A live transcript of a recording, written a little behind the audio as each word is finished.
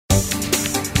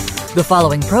The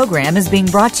following program is being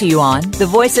brought to you on the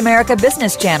Voice America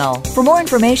Business Channel. For more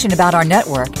information about our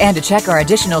network and to check our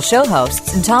additional show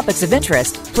hosts and topics of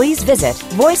interest, please visit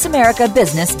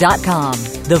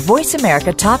voiceamericabusiness.com. The Voice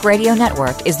America Talk Radio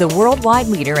Network is the worldwide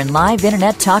leader in live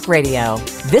Internet talk radio.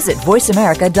 Visit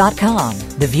voiceamerica.com.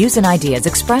 The views and ideas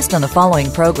expressed on the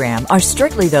following program are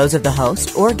strictly those of the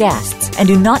host or guests and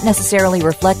do not necessarily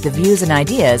reflect the views and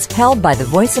ideas held by the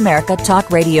Voice America Talk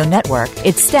Radio Network,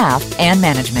 its staff, and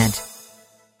management.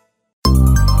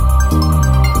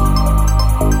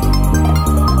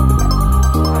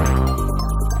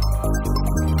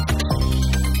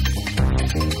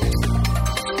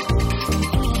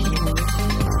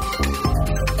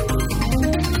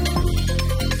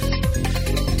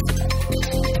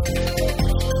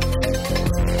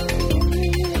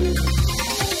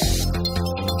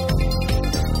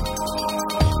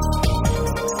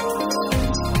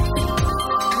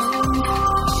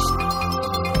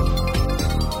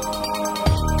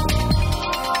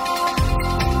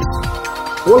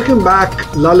 Welcome back,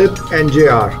 Lalit and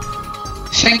JR.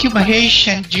 Thank you, Mahesh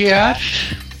and JR.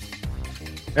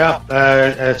 Yeah,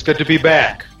 it's good to be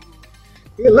back.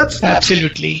 Yeah,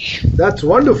 Absolutely. That's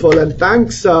wonderful, and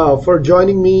thanks for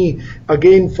joining me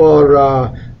again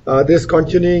for this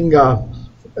continuing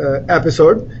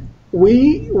episode.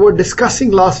 We were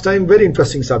discussing last time very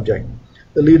interesting subject,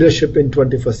 the leadership in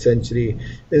 21st century.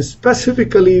 And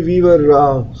specifically, we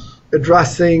were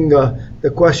addressing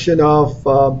the question of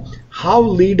how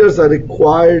leaders are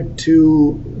required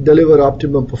to deliver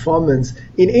optimum performance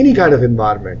in any kind of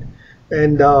environment.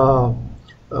 And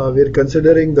we're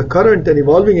considering the current and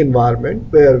evolving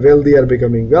environment where wealthy are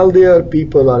becoming wealthier,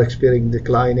 people are experiencing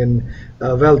decline in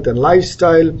wealth and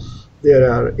lifestyle.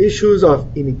 There are issues of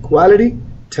inequality,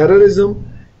 terrorism,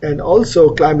 and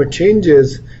also climate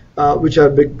changes which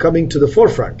are coming to the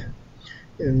forefront.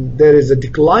 And there is a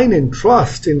decline in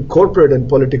trust in corporate and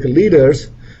political leaders.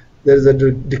 There is a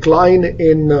decline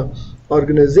in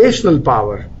organizational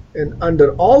power. And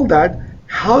under all that,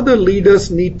 how the leaders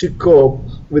need to cope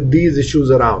with these issues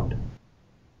around?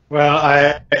 Well,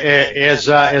 as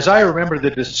I remember the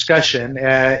discussion,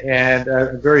 and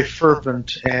very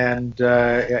fervent and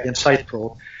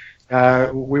insightful,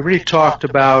 we really talked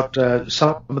about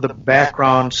some of the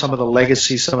background, some of the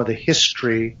legacy, some of the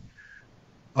history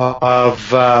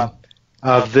of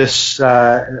this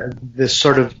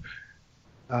sort of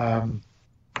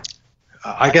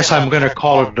I guess I'm going to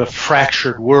call it a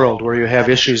fractured world where you have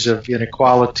issues of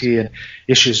inequality and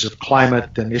issues of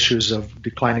climate and issues of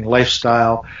declining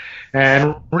lifestyle,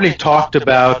 and really talked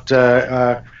about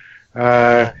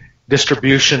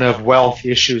distribution of wealth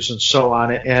issues and so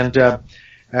on. And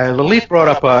Lalit brought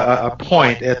up a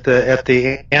point at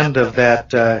the end of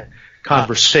that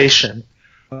conversation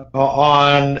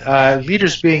on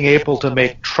leaders being able to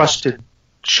make trusted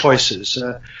choices,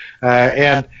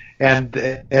 and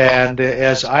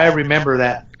as I remember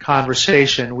that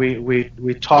conversation,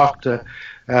 we talked a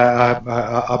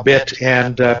bit,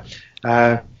 and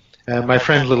my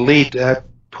friend Lalit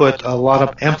put a lot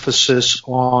of emphasis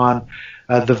on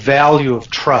the value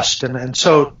of trust, and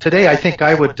so today I think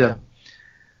I would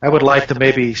like to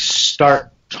maybe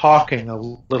start talking a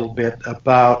little bit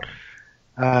about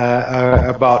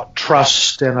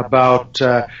trust and about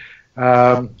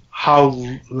how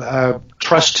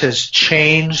trust has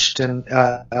changed and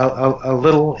a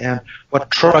little, and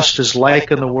what trust is like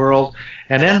in the world,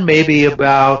 and then maybe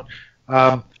about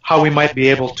how we might be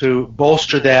able to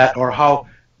bolster that, or how,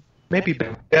 maybe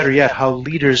better yet, how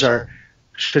leaders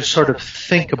should sort of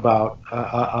think about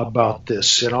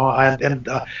this, and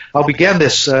I'll begin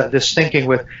this thinking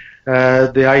with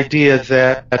the idea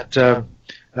that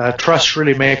trust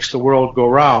really makes the world go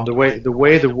round. The way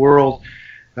the world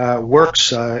works,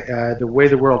 the way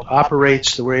the world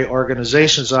operates, the way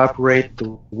organizations operate,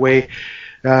 the way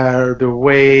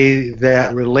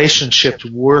that relationships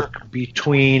work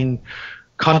between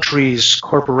countries,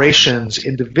 corporations,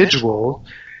 individuals,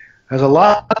 has a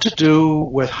lot to do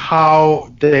with how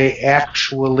they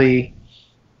actually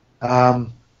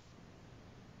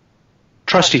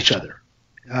trust each other.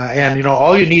 And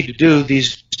all you need to do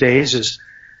these days is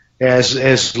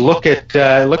look at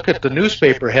the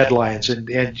newspaper headlines,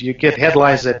 and you get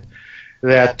headlines that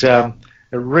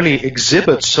really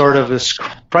exhibit sort of this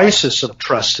crisis of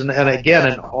trust, and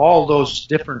again, in all those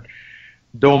different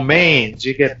domains,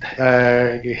 you get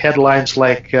headlines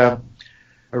like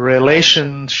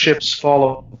relationships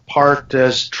fall apart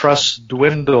as trust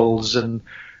dwindles, and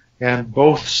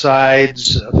both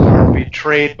sides are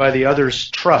betrayed by the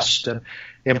other's trust, and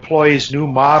employees' new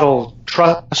model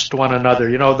trust one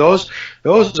another.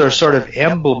 Those are sort of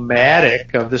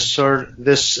emblematic of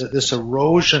this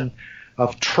erosion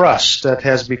of trust that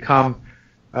has become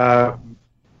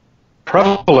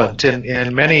prevalent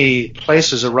in many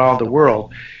places around the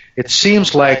world. It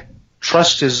seems like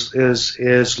trust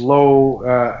is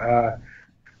low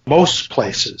most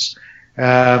places.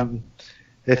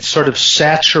 It sort of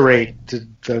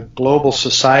saturated the global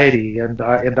society and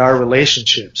our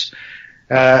relationships.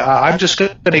 I'm just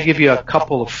going to give you a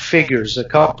couple of figures, a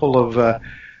couple of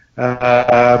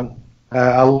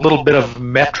a little bit of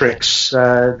metrics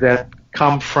that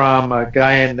come from a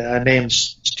guy named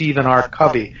Stephen R.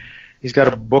 Covey. He's got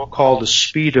a book called The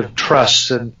Speed of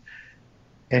Trust, and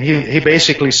he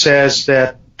basically says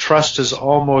that trust is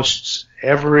almost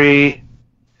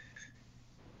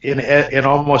in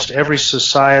almost every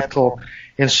societal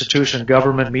institution,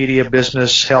 government, media,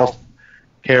 business, health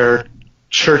care,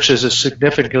 churches is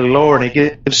significantly lower. And he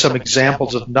gives some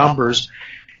examples of numbers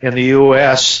in the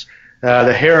U.S.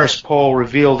 The Harris poll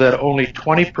revealed that only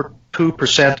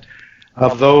 22%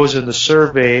 of those in the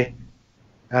survey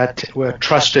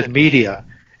trusted media,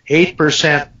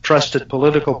 8% trusted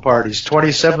political parties,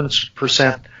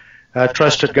 27%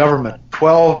 trusted government,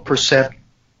 12%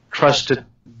 trusted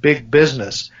big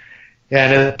business.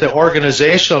 And at the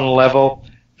organizational level,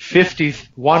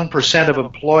 51% of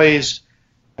employees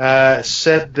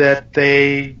said that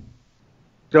they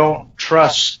don't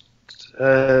trust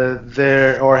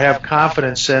or have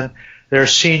confidence in their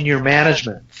senior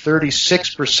management.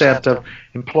 36% of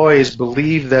employees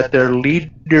believe that their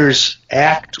leaders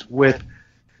act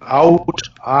without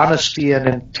honesty and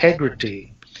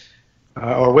integrity,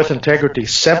 or with integrity.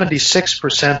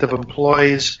 76% of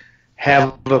employees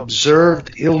have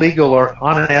observed illegal or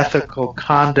unethical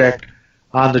conduct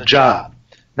on the job.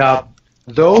 Now,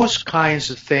 those kinds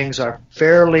of things are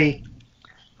fairly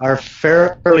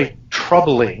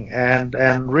troubling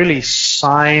and really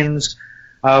signs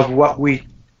of what we've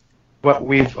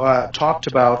talked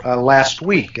about last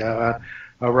week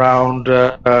around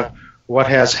what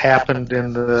has happened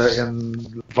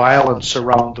in violence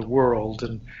around the world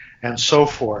and so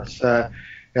forth.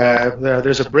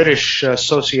 There's a British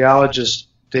sociologist,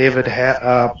 David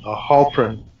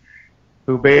Halpern,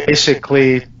 who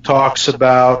basically talks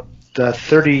about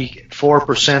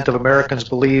 34% of Americans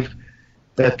believe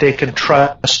that they can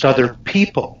trust other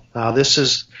people. Now, this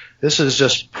is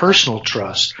just personal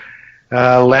trust.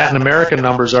 Latin American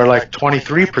numbers are like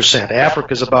 23%.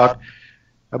 Africa's about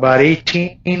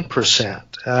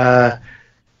 18%.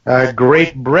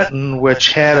 Great Britain,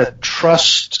 which had a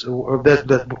trust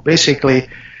that basically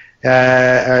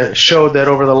showed that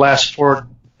over the last 4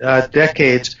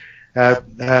 decades,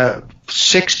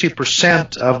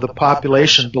 60% of the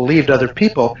population believed other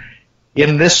people.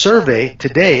 In this survey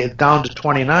today, it's down to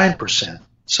 29%.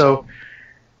 So,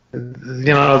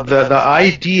 the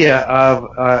idea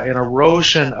of an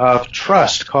erosion of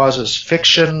trust causes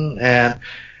fiction, and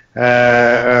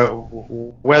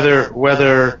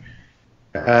whether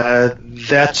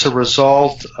that's a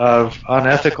result of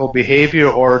unethical behavior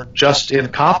or just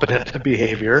incompetent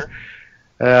behavior,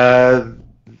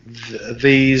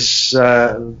 these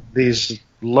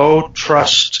low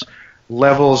trust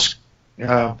levels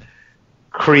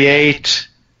create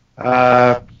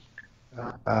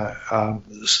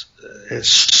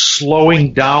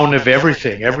slowing down of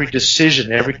everything. Every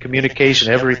decision, every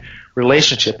communication, every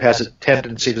relationship has a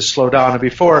tendency to slow down. And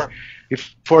before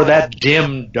that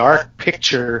dim, dark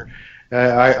picture,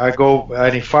 I go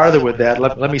any farther with that,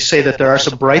 let me say that there are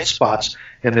some bright spots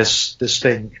in this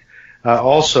thing.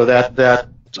 Also, that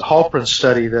Halpern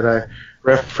study that I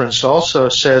referenced also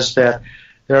says that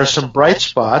there are some bright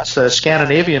spots.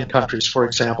 Scandinavian countries, for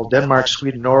example, Denmark,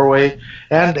 Sweden, Norway,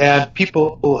 and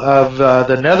people of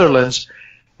the Netherlands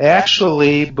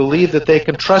actually believe that they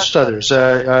can trust others,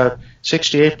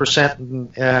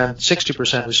 68% and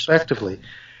 60% respectively.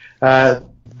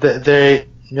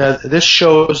 This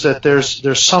shows that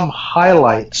there's some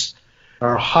highlights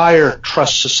or higher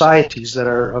trust societies that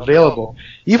are available.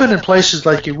 Even in places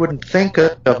like you wouldn't think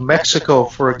of, Mexico,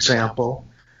 for example,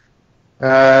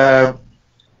 has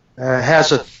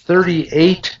a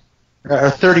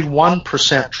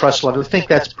 31% trust level. I think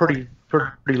that's pretty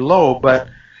low, but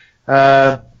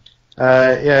in the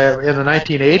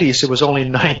 1980s it was only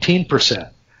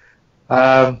 19%.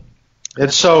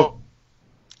 And so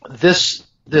this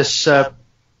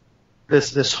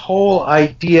whole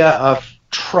idea of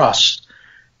trust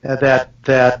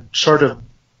that sort of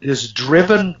is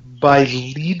driven by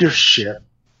leadership,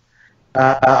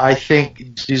 I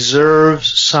think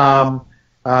deserves some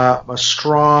a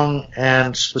strong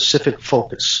and specific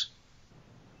focus.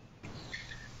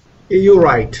 You're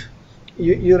right.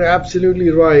 You're absolutely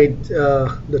right.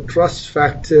 The trust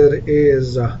factor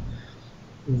is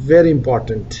very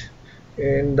important,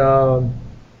 and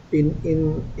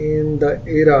in the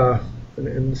era,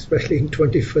 and especially in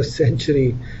 21st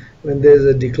century, when there's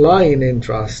a decline in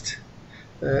trust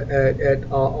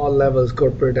at all levels,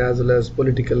 corporate as well as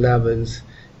political levels,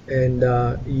 and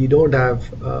you don't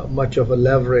have much of a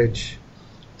leverage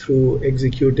through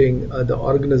executing the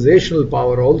organizational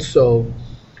power also.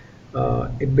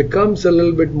 It becomes a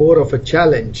little bit more of a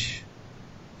challenge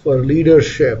for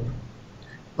leadership,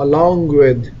 along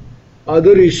with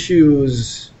other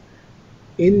issues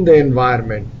in the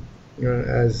environment,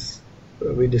 as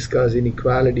we discuss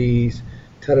inequalities,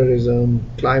 terrorism,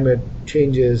 climate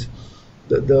changes.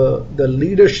 The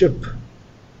leadership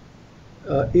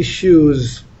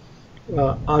issues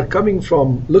are coming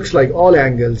from, looks like, all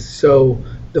angles. So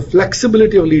the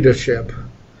flexibility of leadership,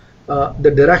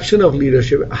 the direction of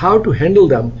leadership, how to handle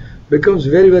them becomes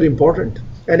very, very important.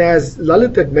 And as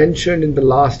Lalit had mentioned in the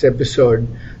last episode,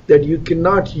 that you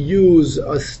cannot use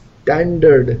a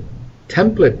standard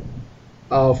template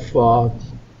of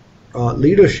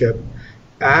leadership,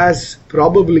 as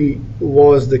probably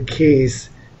was the case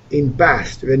in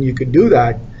past when you could do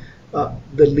that.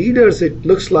 The leaders, it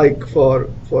looks like, for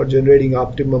generating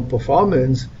optimum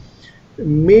performance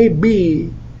may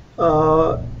be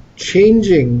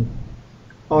changing,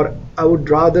 or I would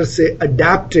rather say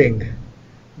adapting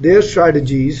their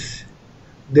strategies,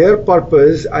 their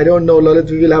purpose. I don't know, Lalit,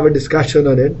 we will have a discussion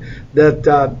on it,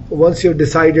 that once you've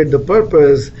decided the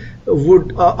purpose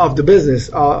of the business,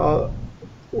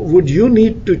 would you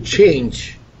need to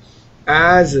change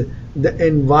as the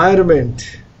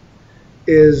environment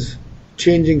is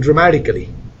changing dramatically,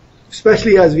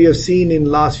 especially as we have seen in the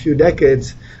last few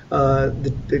decades,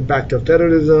 the impact of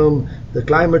terrorism, the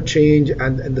climate change,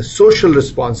 and the social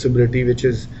responsibility which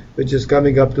is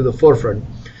coming up to the forefront.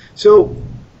 So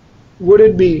would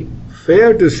it be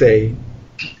fair to say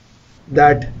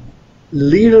that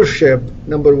leadership,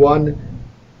 number one,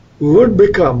 would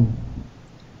become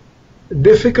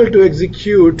difficult to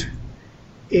execute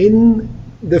in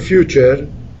the future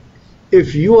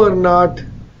if you are not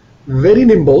very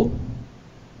nimble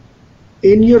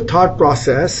in your thought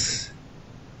process,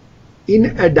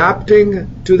 in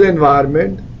adapting to the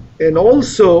environment, and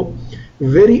also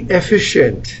very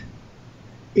efficient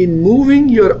in moving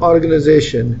your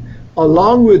organization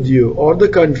along with you or the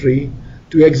country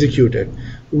to execute it?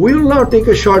 We will now take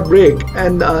a short break,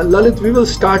 and Lalit, we will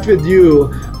start with you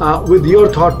with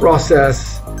your thought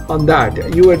process on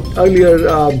that. You had earlier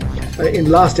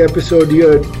in last episode you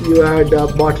had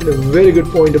brought in a very good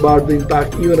point about the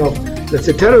impact even of, let's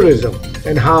say, terrorism,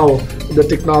 and how the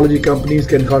technology companies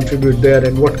can contribute there,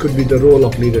 and what could be the role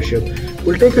of leadership.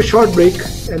 We'll take a short break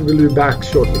and we'll be back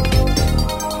shortly.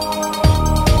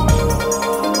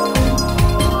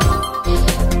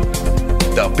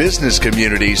 The business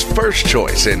community's first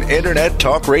choice in Internet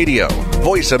Talk Radio,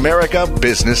 Voice America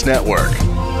Business Network.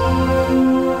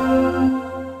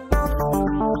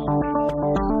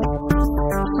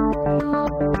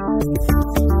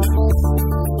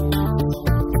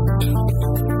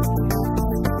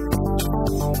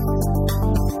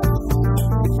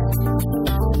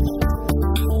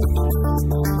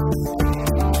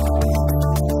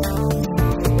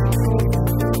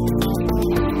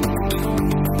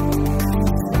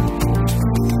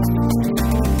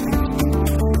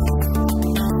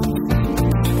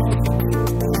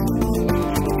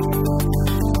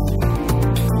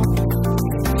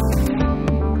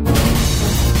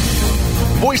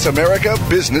 Voice America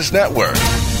Business Network,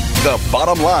 the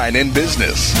bottom line in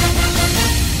business.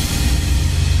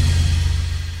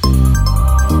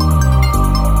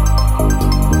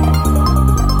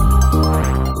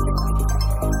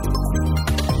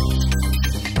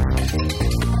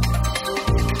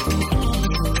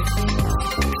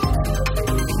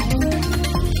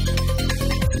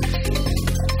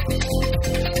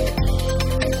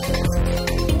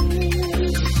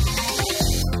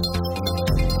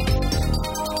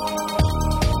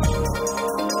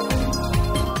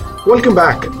 Welcome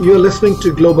back. You're listening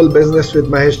to Global Business with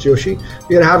Mahesh Joshi.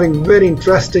 We are having very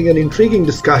interesting and intriguing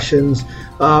discussions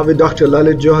with Dr.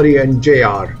 Lalit Johri and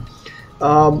JR.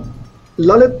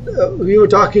 Lalit, we were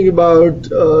talking about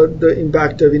the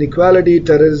impact of inequality,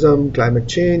 terrorism, climate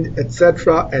change,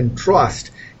 etc., and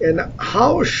trust. And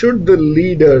how should the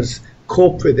leaders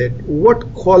cope with it?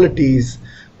 What qualities,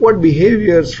 what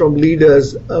behaviors from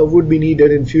leaders would be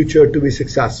needed in future to be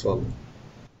successful?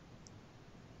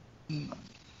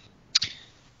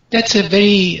 That's a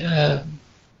very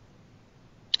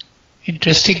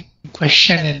interesting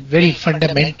question and very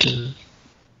fundamental.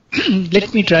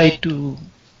 let me try to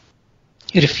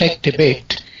reflect a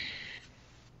bit.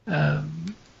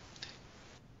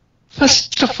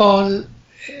 First of all,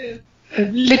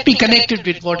 let me connect it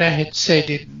with what I had said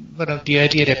in one of the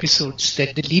earlier episodes,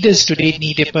 that the leaders today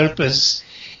need a purpose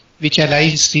which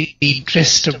aligns the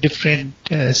interest of different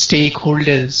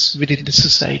stakeholders within the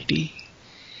society.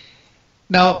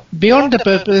 Now, beyond the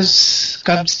purpose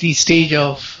comes the stage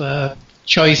of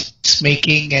choice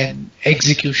making and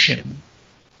execution.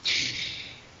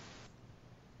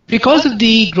 Because of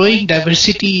the growing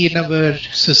diversity in our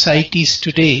societies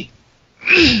today,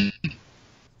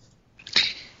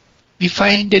 we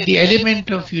find that the element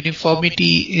of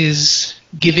uniformity is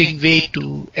giving way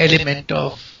to element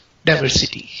of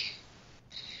diversity,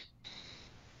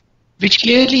 which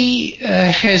clearly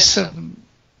has some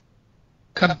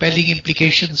compelling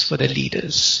implications for the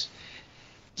leaders.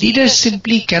 Leaders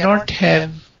simply cannot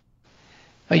have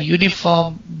a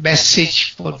uniform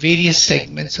message for various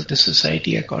segments of the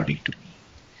society, according to me.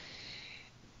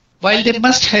 While they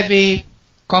must have a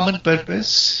common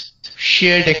purpose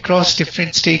shared across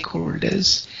different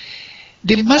stakeholders,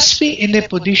 they must be in a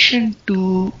position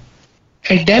to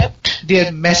adapt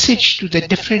their message to the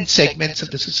different segments of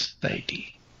the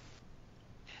society.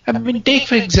 I mean, take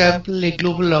for example a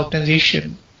global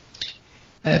organization.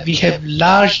 We have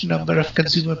large number of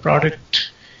consumer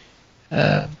product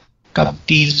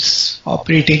companies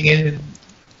operating in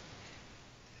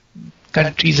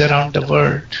countries around the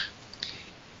world.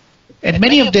 And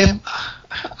many of them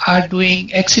are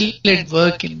doing excellent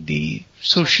work in the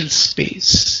social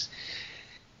space.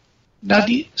 Now,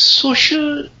 the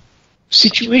social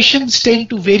situations tend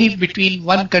to vary between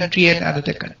one country and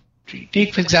another country.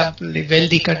 Take, for example, a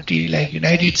wealthy country like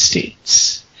United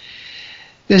States.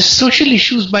 The social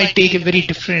issues might take a very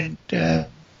different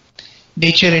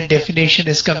nature and definition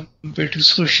as compared to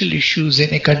social issues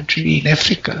in a country in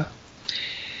Africa.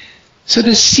 So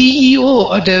the CEO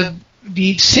or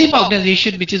the same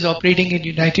organization which is operating in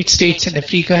United States and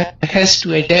Africa has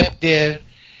to adapt their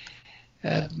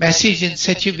message in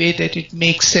such a way that it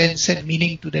makes sense and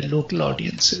meaning to the local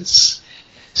audiences.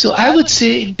 So I would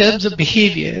say in terms of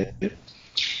behavior,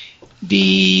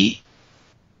 the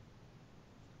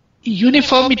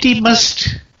uniformity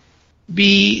must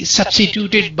be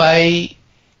substituted by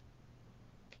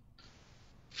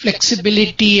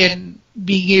flexibility and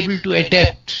being able to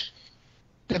adapt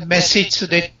the message so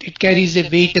that it carries the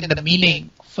weight and the meaning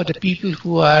for the people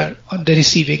who are on the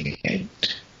receiving end.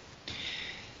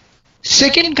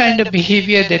 Second kind of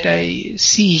behavior that I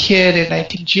see here, and I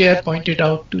think JR pointed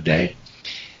out to that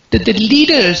the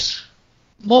leaders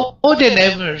more than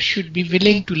ever should be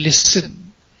willing to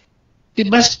listen. They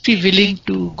must be willing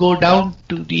to go down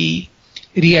to the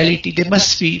reality. They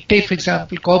must be, take for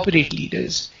example, corporate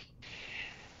leaders.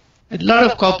 A lot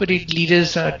of corporate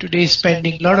leaders are today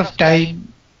spending a lot of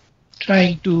time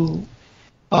trying to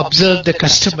observe the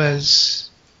customers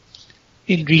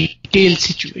in retail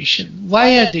situation.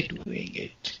 Why are they doing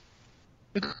it?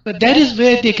 Because that is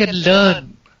where they can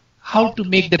learn how to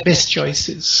make the best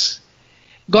choices.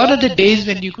 Gone are the days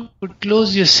when you could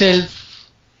close yourself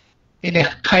in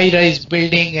a high-rise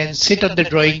building and sit on the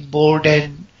drawing board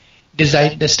and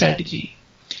design the strategy.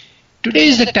 Today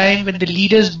is the time when the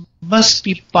leaders must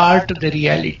be part of the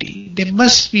reality. They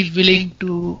must be willing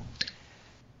to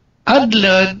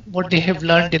unlearn what they have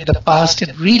learned in the past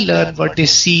and relearn what they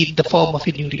see in the form of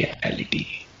a new reality.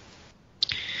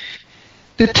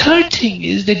 The third thing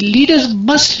is that leaders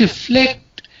must reflect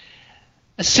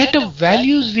a set of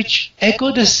values which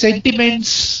echo the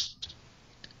sentiments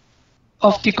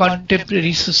of the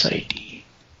contemporary society.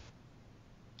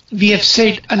 We have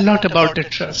said a lot about the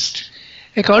trust.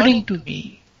 According to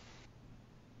me,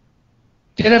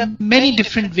 there are many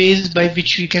different ways by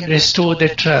which we can restore the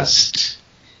trust.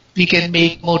 We can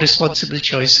make more responsible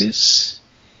choices.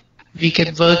 We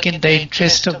can work in the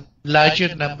interest of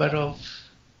larger number of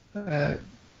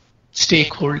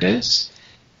stakeholders.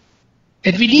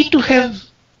 And we need to have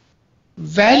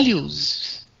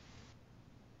values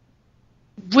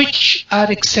which are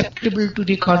acceptable to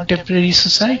the contemporary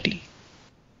society.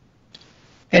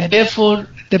 And therefore,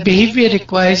 the behavior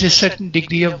requires a certain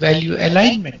degree of value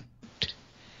alignment.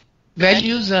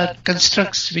 Values are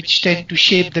constructs which tend to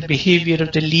shape the behavior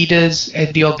of the leaders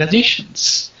and the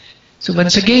organizations. So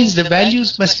once again, the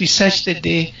values must be such that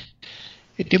they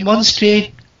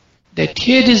demonstrate that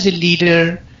here is a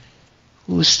leader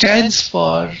who stands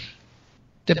for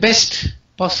the best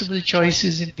possible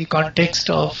choices in the context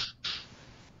of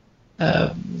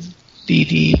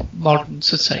the modern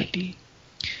society.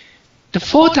 The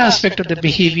fourth aspect of the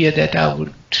behavior that I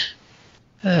would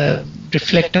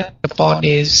reflect upon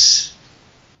is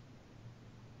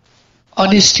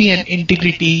honesty and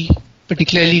integrity,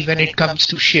 particularly when it comes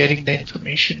to sharing the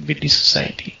information with the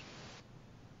society.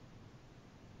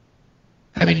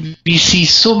 I mean, we see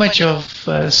so much of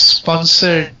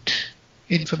sponsored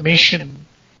information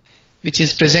which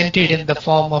is presented in the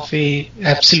form of a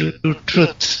absolute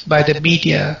truth by the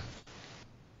media,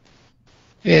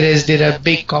 whereas there are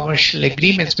big commercial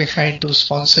agreements behind those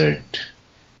sponsored,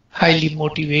 highly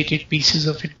motivated pieces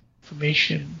of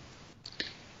information.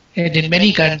 And in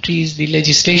many countries, the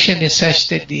legislation is such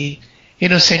that the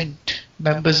innocent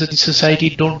members of the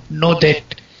society don't know that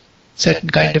certain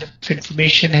kind of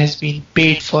information has been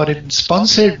paid for and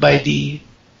sponsored by the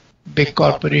big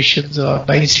corporations or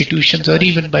by institutions or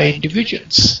even by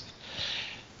individuals.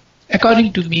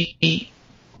 According to me,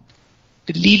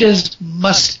 the leaders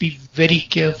must be very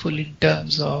careful in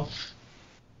terms of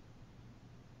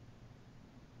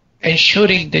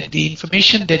ensuring that the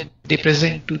information that they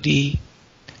present to the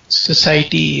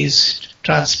society is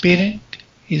transparent,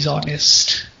 is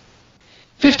honest.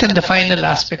 Fifth and the final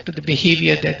aspect of the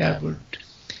behavior that I would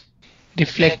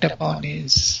reflect upon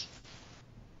is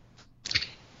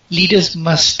leaders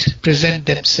must present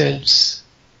themselves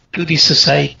to the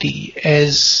society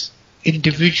as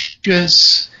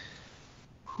individuals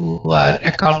who are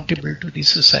accountable to the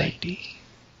society.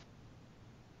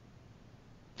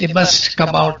 They must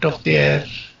come out of their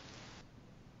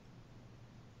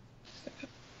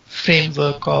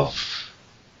framework of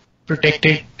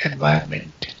protected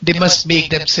environment. They must make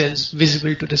themselves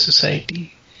visible to the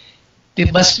society. They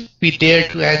must be there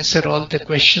to answer all the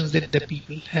questions that the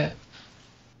people have.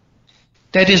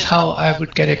 That is how I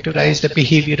would characterize the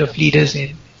behavior of leaders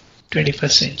in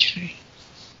 21st century.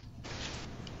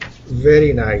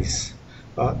 Very nice.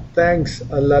 Thanks,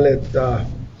 Lalit.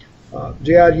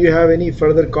 JR, you have any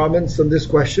further comments on this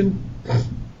question?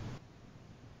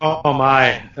 Oh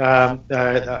my!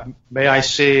 May I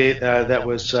say that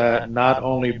was not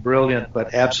only brilliant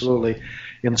but absolutely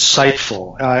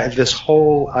insightful. This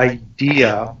whole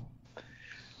idea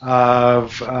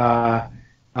of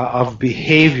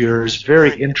behavior is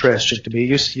very interesting to me.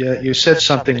 You said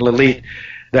something, Lalit,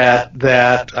 that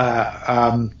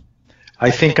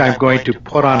I think I'm going to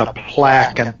put on a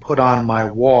plaque and put on my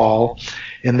wall,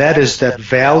 and that is that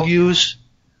values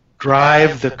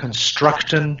drive the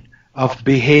construction of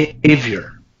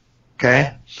behavior.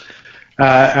 Okay?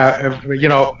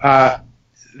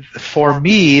 For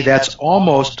me, that's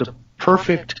almost a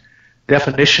perfect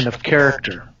definition of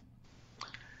character.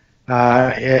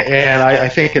 And I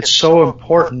think it's so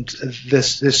important,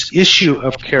 this issue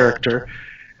of character,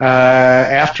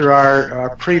 after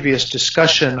our previous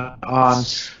discussion on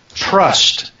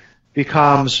trust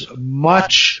becomes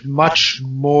much, much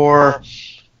more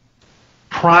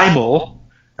primal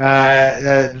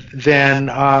than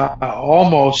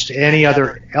almost any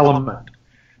other element.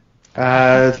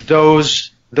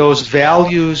 Those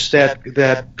values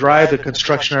that drive the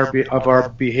construction of our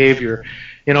behavior.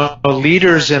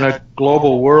 Leaders in a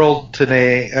global world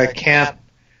today cannot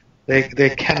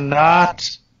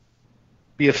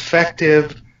be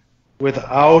effective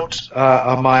without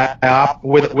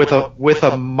with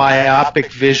a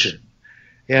myopic vision,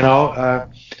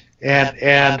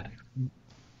 and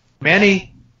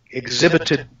many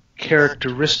exhibited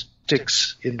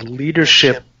characteristics in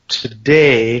leadership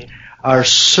today are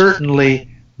certainly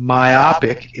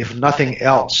myopic, if nothing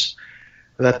else.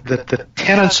 That the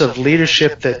tenets of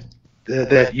leadership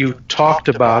that you talked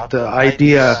about, the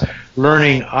idea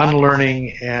learning,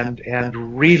 unlearning, and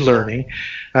relearning,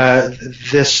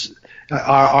 this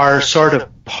are sort of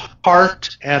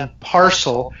part and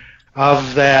parcel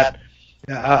of that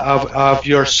of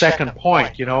your second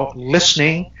point.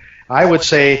 Listening. I would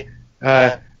say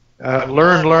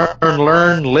learn,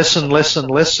 listen.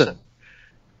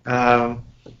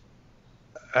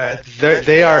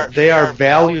 They are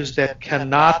values that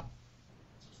cannot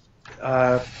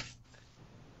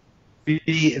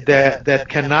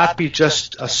be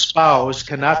just espoused,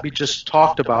 cannot be just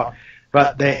talked about,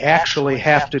 but they actually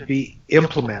have to be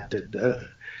implemented. A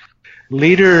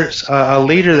leader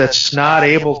that's not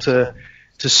able to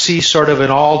see sort of in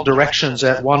all directions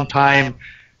at one time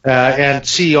and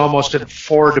see almost in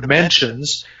four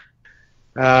dimensions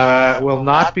will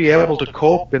not be able to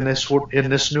cope in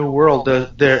this new world.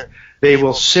 They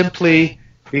will simply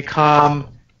become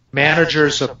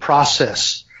managers of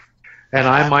process, and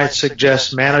I might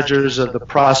suggest managers of the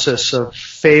process of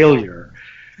failure.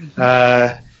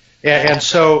 And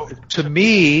so, to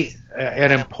me,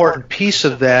 an important piece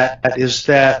of that is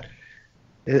that,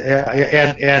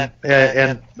 and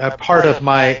a part of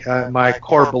my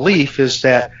core belief is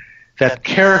that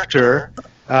character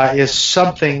is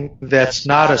something that's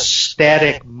not a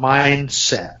static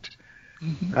mindset.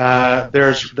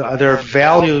 There are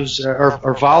values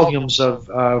or volumes of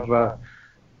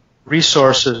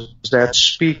resources that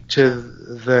speak to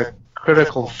the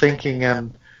critical thinking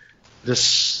and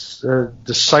this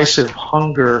decisive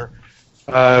hunger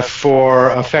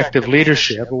for effective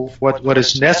leadership. What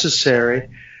is necessary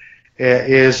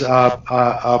is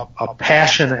a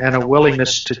passion and a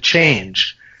willingness to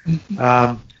change,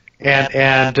 that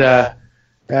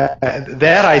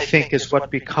I think is what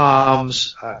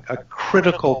becomes a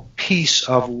critical piece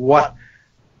of what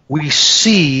we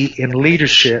see in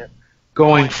leadership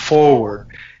going forward.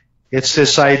 It's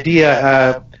this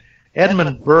idea.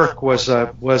 Edmund Burke was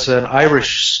an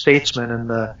Irish statesman in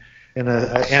the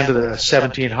end of the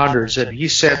 1700s, and he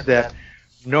said that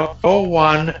no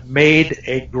one made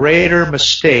a greater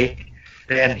mistake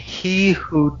than he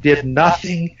who did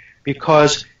nothing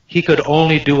because he could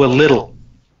only do a little.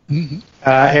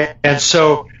 And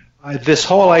so this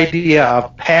whole idea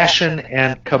of passion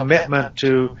and commitment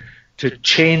to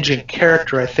changing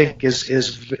character, I think,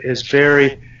 is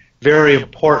very, very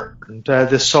important.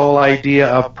 This whole idea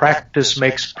of practice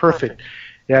makes perfect.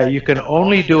 You can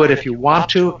only do it if you want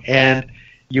to, and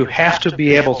you have to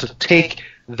be able to take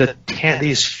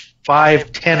these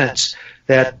 5 tenets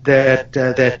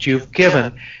that you've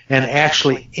given and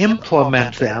actually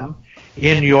implement them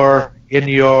in your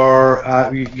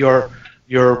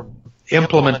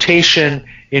implementation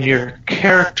in your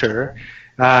character,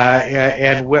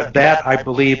 and that I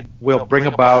believe will bring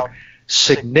about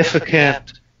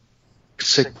significant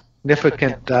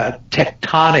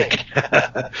tectonic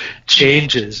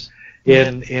changes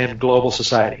in global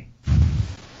society.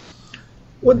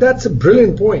 Well, that's a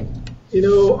brilliant point.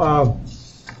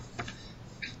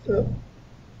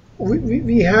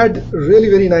 We had a really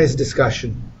very nice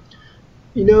discussion.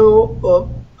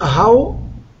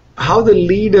 How the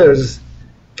leaders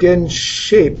can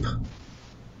shape a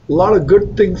lot of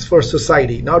good things for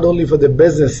society, not only for the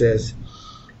businesses.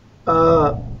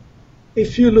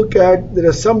 If you look at, there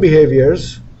are some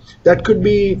behaviors that could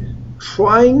be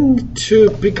trying to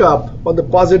pick up on the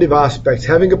positive aspects,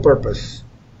 having a purpose,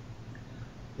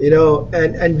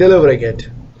 and delivering it,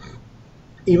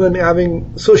 even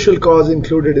having social cause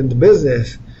included in the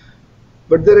business.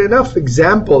 But there are enough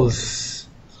examples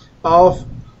of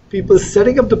people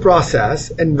setting up the process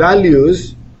and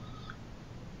values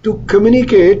to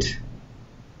communicate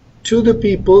to the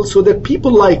people so that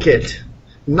people like it,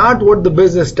 not what the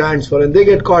business stands for, and they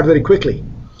get caught very quickly.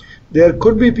 There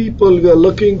could be people who are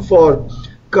looking for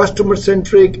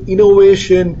customer-centric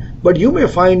innovation, but you may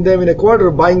find them in a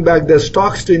quarter buying back their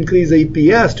stocks to increase the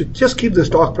EPS to just keep the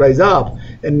stock price up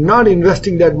and not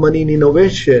investing that money in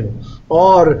innovation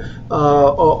or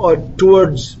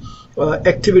towards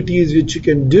activities which you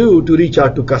can do to reach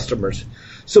out to customers.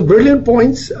 So brilliant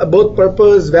points, both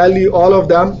purpose, value, all of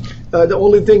them. The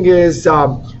only thing is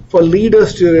for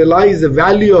leaders to realize the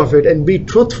value of it and be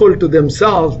truthful to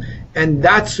themselves, and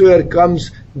that's where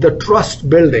comes the trust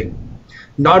building.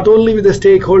 Not only with the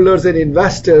stakeholders and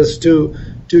investors to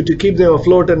keep them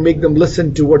afloat and make them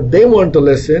listen to what they want to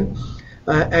listen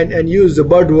and use the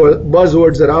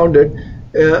buzzwords around it,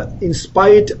 in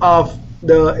spite of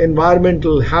the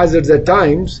environmental hazards at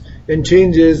times and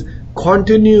changes,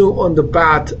 continue on the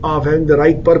path of having the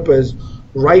right purpose,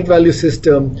 right value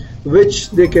system,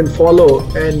 which they can follow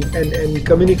and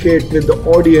communicate with the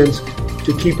audience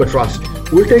to keep a trust.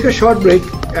 We'll take a short break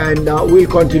and we'll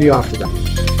continue after that.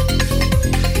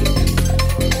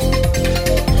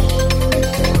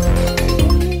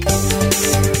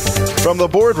 From the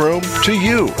boardroom to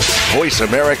you, Voice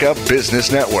America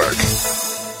Business Network.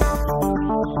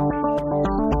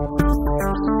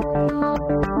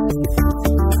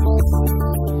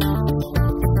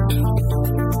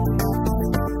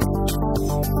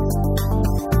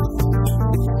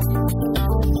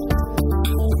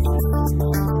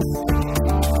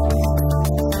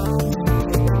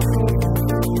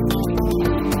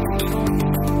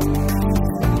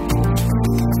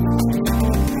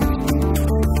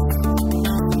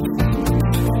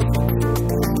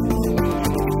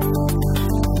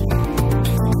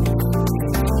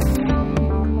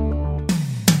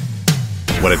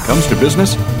 When it comes to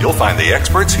business, you'll find the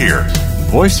experts here.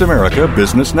 Voice America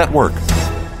Business Network.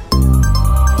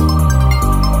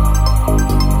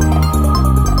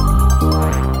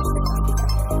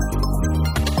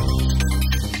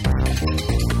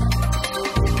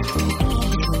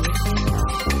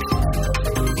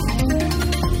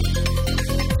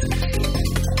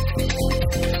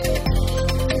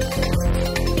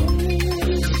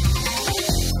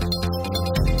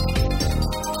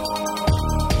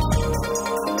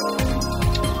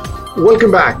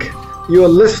 Welcome back. You are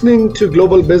listening to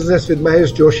Global Business with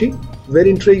Mahesh Joshi. very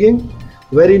intriguing,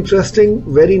 very interesting,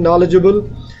 very knowledgeable,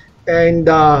 and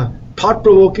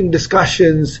thought-provoking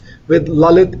discussions with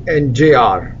Lalit and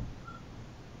JR.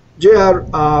 JR,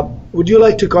 would you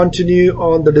like to continue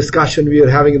on the discussion we are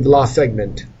having in the last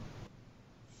segment?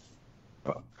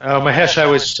 Mahesh, I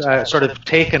was sort of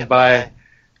taken by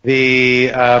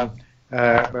your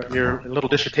little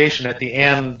dissertation at the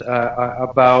end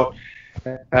about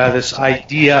this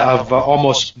idea of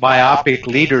almost myopic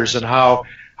leaders and how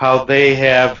they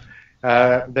have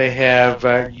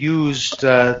used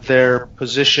their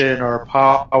position or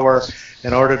power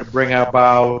in order to bring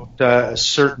about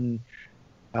certain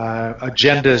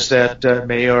agendas that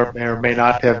may or may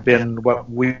not have been what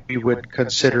we would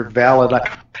consider valid.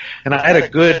 And I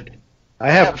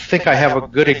think I have a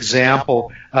good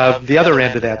example of the other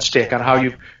end of that stick on how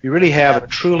you really have a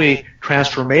truly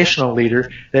transformational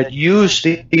leader that used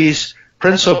these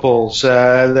principles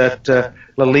that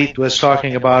Lalit was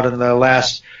talking about in the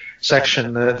last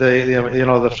section,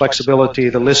 the flexibility,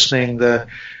 the listening, the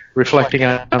reflecting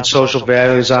on social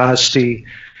values, honesty,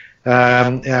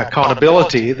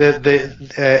 accountability,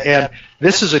 and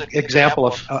this is an example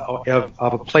of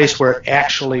a place where it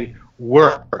actually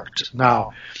worked.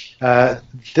 Now,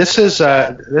 this is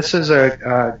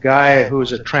a guy who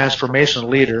is a transformational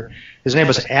leader. His name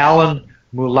is Alan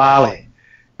Mulally.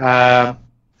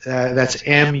 That's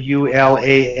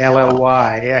Mulally,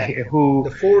 who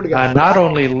not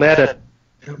only led a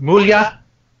Mulya.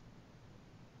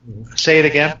 Say it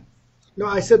again. No,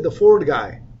 I said the Ford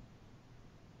guy.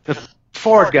 The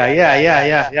Ford guy,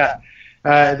 yeah.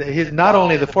 He's not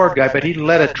only the Ford guy, but he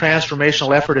led a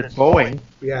transformational effort at Boeing.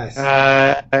 Yes.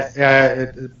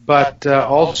 But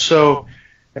also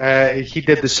he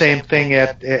did the same thing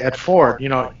at Ford. You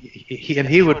know,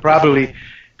 he would probably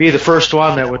be the first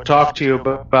one that would talk to you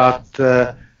about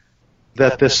the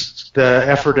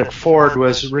effort at Ford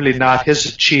was really not his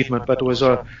achievement, but was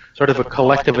a sort of a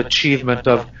collective achievement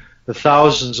of the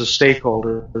thousands of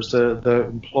stakeholders, the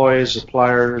employees,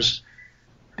 suppliers,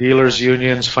 dealers,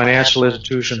 unions, financial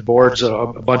institutions, boards, a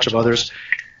bunch of others.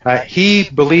 He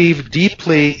believed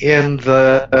deeply in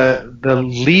the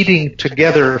leading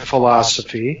together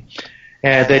philosophy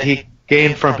that he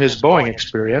gained from his Boeing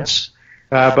experience,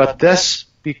 but this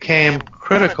became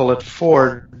critical at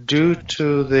Ford due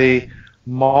to the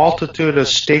multitude of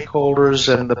stakeholders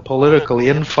and the political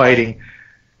infighting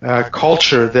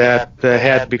culture that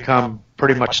had become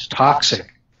pretty much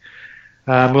toxic.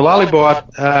 Mulally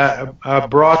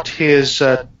brought his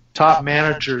top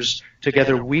managers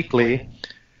together weekly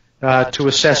to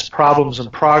assess problems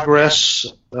and progress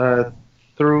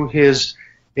through his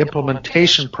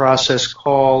implementation process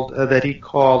that he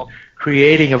called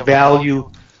creating a value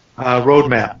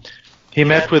roadmap. He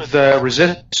met with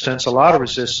resistance, a lot of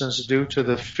resistance, due to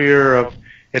the fear of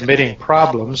admitting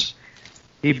problems.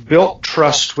 He built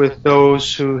trust with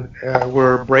those who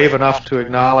were brave enough to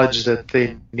acknowledge that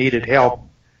they needed help.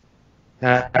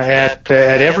 At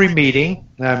every meeting,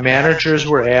 managers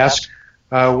were asked,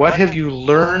 what have you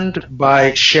learned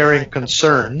by sharing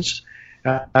concerns,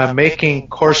 making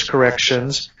course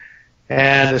corrections,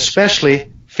 and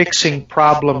especially fixing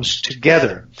problems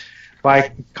together?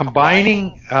 By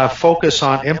combining focus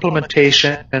on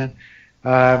implementation and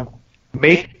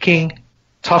making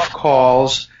tough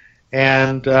calls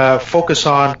and focus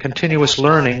on continuous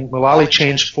learning, Mulally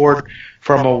changed Ford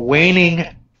from a waning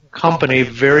company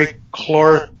very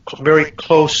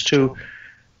close to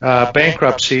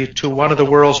bankruptcy to one of the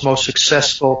world's most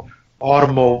successful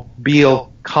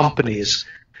automobile companies.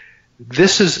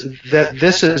 This is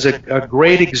a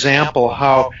great example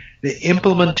how the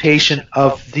implementation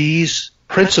of these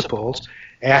principles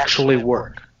actually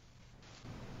work.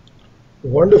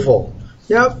 Wonderful.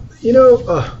 Yeah,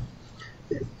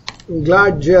 I'm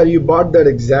glad, Jer, you brought that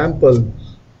example.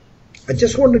 I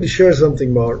just wanted to share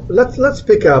something more. Let's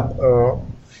pick up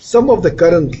some of the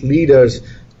current leaders,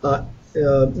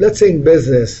 let's say in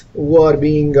business, who are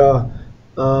being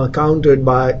counted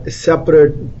by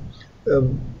separate,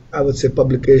 I would say,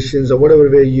 publications or whatever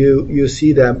way you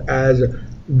see them as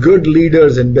good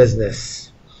leaders in business.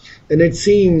 And it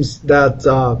seems that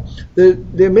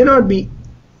there may not be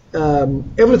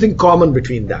everything common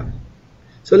between them.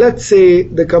 So let's say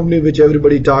the company which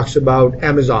everybody talks about,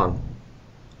 Amazon,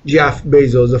 Jeff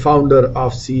Bezos, the founder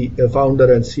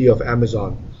and CEO of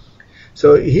Amazon.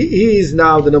 So he is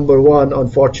now the number one on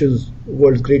Fortune's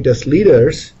World's Greatest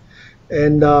Leaders,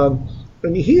 and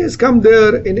he has come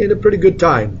there in a pretty good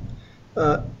time.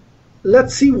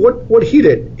 Let's see what he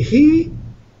did.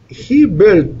 He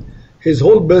built his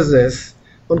whole business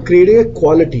on creating a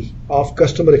quality of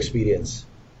customer experience.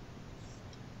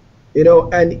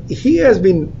 And he has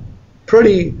been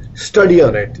pretty steady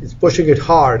on it. He's pushing it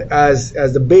hard as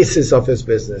the basis of his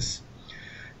business.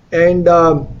 And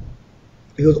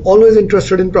he was always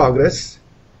interested in progress.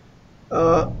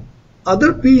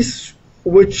 Other piece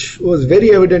which was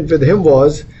very evident with him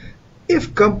was,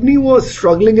 if company was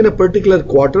struggling in a particular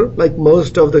quarter, like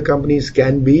most of the companies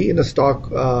can be in a stock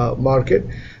market,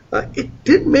 it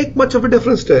didn't make much of a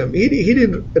difference to him. He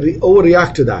didn't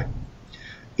overreact to that.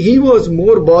 He was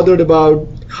more bothered about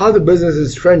how the business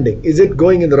is trending. Is it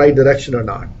going in the right direction or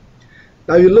not?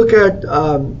 Now you look at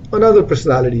another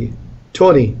personality,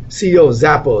 Tony, CEO of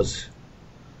Zappos.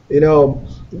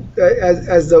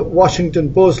 As the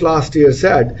Washington Post last year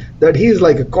said, that he's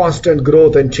like a constant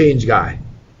growth and change guy.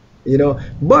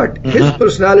 But his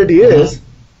personality is,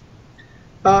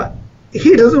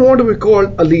 he doesn't want to be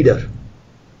called a leader.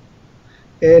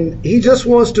 And he just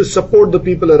wants to support the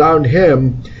people around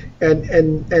him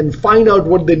and find out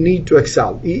what they need to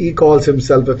excel. He calls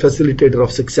himself a facilitator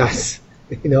of success,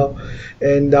 and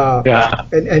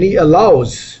he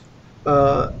allows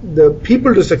the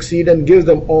people to succeed and gives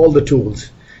them all the tools.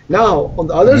 Now, on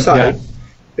the other side,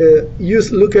 you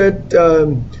look at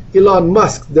Elon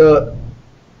Musk, the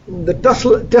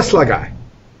Tesla guy.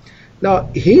 Now,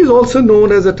 he's also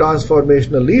known as a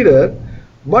transformational leader,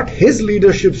 but his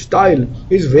leadership style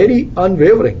is very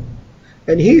unwavering.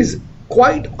 And he's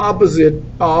quite opposite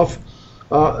of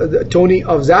Tony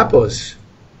of Zappos.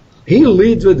 He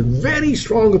leads with very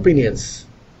strong opinions.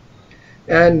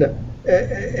 And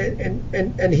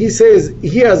he says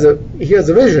he has a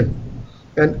vision,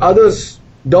 and others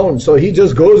don't. So he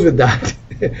just goes with that,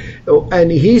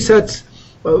 and he sets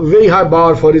a very high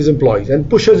bar for his employees and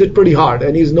pushes it pretty hard.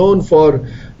 And he's known for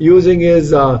using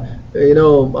his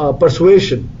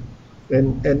persuasion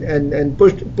and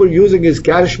using his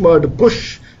charisma to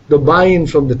push the buy-in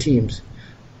from the teams.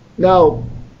 Now,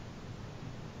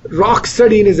 rock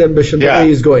steady in his ambition, the way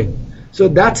he's going. So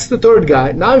that's the third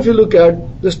guy. Now, if you look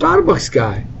at the Starbucks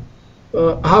guy,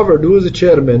 Howard, who is the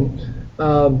chairman,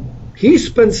 he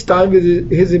spends time with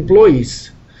his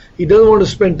employees. He doesn't want to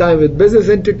spend time with business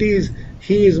entities.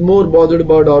 He is more bothered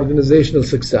about organizational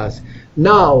success.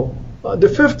 Now, the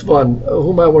fifth one,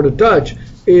 whom I want to touch,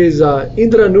 is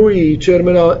Indra Nooyi,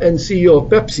 chairman and CEO of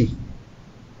Pepsi.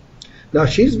 Now,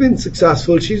 she's been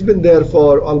successful. She's been there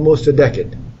for almost a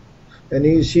decade.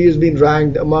 And she has been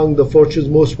ranked among the Fortune's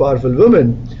most powerful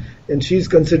women. And she's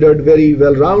considered very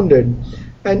well-rounded.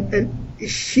 And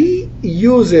she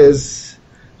uses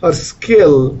her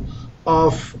skill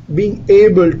of being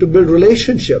able to build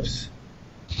relationships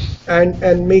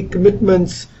and make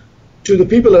commitments to the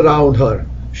people around her.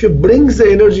 She brings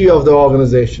the energy of the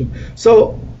organization.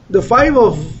 So the five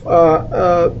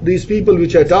of these people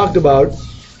which I talked about,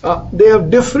 they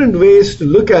have different ways to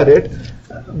look at it,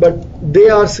 but they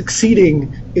are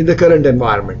succeeding in the current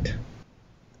environment.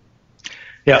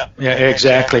 Yeah,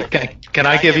 exactly. Can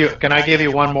I give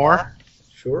you one more?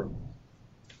 Sure.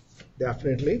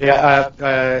 Definitely.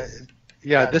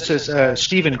 This is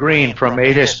Stephen Green from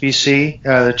HSBC,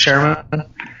 the chairman.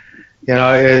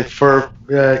 For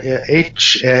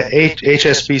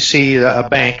HSBC, a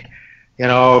bank,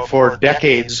 for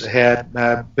decades had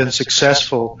been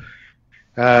successful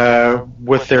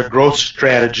with their growth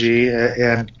strategy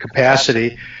and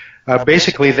capacity.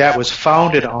 Basically, that was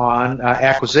founded on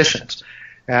acquisitions.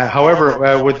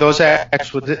 However, with those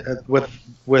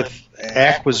with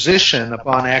acquisition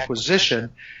upon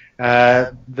acquisition,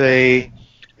 the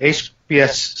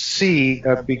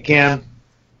HSBC began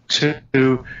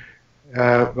to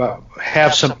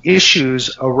have some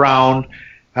issues around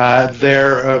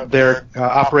their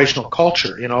operational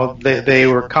culture. They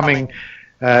were coming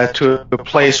to a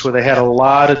place where they had a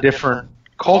lot of different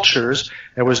cultures.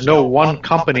 There was no one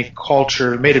company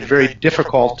culture. It made it very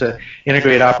difficult to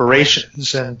integrate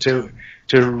operations and to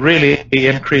really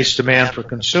increase demand for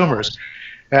consumers.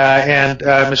 And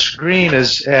Mr. Green,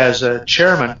 as a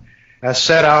chairman,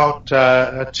 set out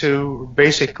to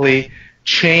basically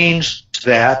change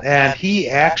that, and he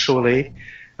actually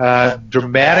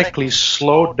dramatically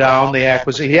slowed down the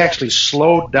acquisition. He actually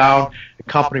slowed down the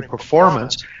company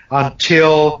performance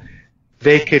until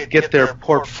they could get their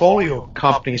portfolio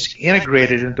companies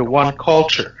integrated into one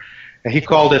culture. And he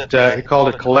called it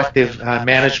collective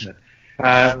management.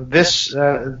 This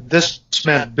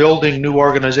meant building new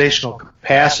organizational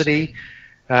capacity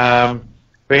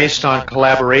based on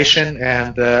collaboration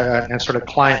and sort of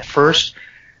client first.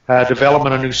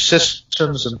 Development of new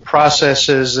systems and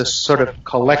processes, this sort of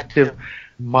collective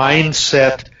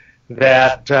mindset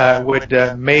that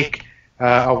would make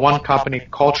a one company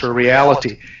culture a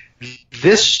reality.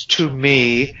 This, to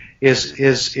me, is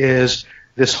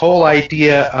this whole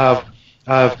idea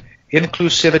of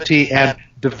inclusivity and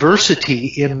diversity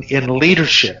in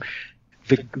leadership.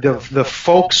 The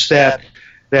folks that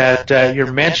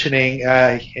you're mentioning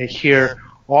here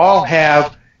all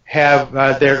have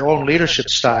their own leadership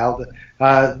style.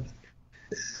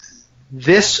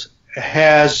 This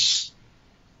has,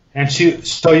 and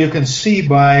so you can see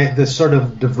by the sort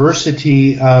of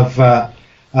diversity of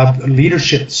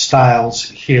leadership styles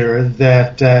here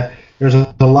that there's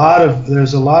a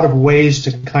lot of ways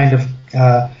to kind of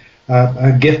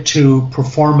get to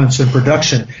performance and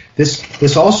production.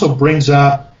 This also brings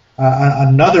up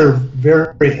another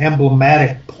very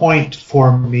emblematic point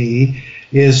for me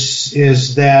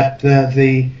is that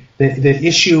the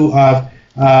issue of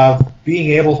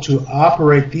being able to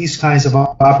operate these kinds of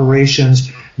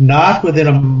operations not within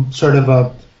a sort of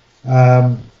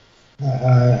a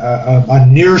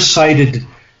nearsighted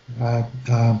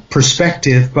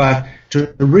perspective, but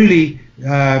to really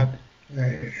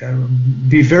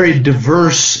be very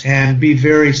diverse and be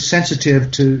very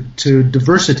sensitive to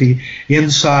diversity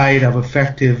inside of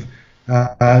effective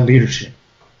leadership.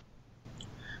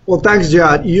 Well, thanks,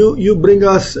 Jad. You bring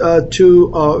us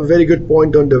to a very good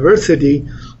point on diversity.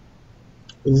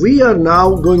 We are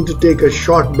now going to take a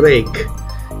short break,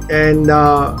 and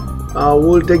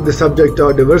we'll take the subject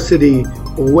of diversity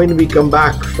when we come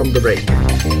back from the break.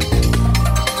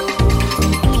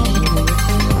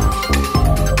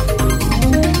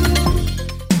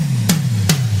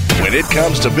 When it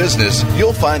comes to business,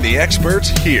 you'll find the experts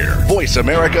here. Voice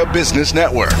America Business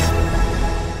Network.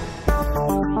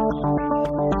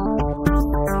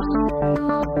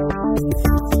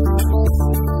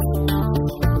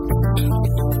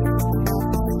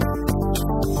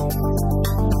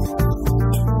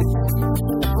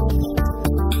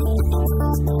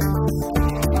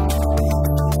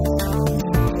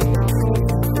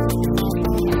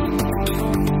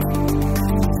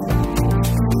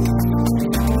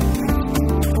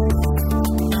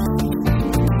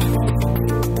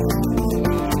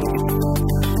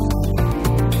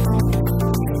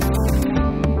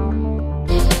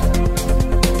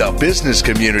 Business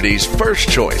community's first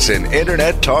choice in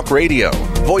Internet Talk Radio.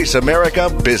 Voice America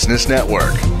Business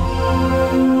Network.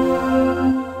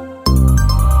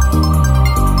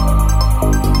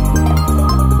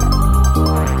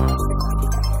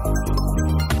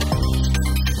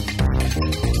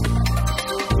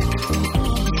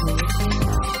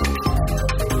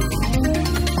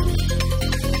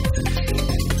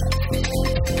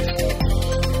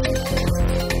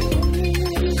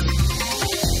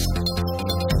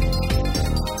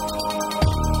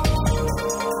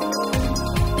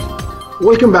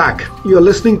 Welcome back. You're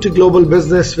listening to Global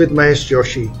Business with Mahesh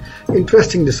Joshi.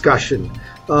 Interesting discussion.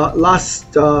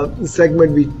 Last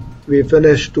segment we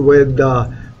finished with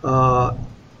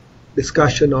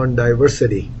discussion on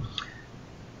diversity.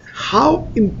 How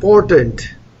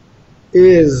important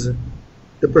is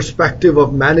the perspective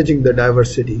of managing the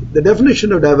diversity? The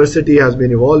definition of diversity has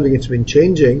been evolving. It's been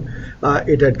changing.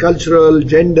 It had cultural,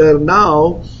 gender.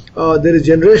 Now there is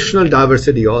generational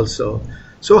diversity also.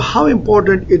 So how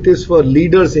important it is for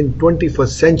leaders in 21st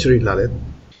century, Lalit?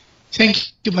 Thank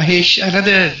you, Mahesh.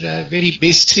 Another very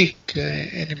basic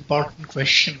and important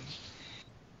question.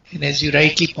 And as you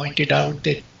rightly pointed out,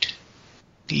 that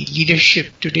the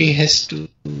leadership today has to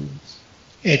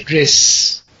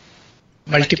address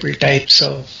multiple types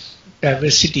of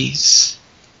diversities.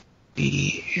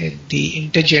 The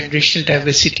intergenerational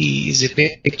diversity is a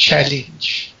big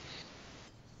challenge.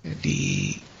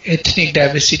 The ethnic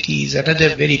diversity is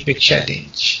another very big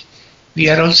challenge. We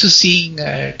are also seeing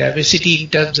diversity in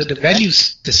terms of the value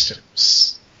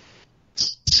systems.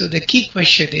 So the key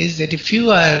question is that if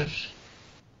you are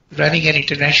running an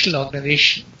international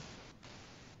organization,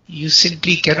 you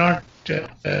simply cannot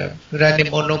run a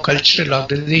monocultural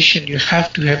organization. You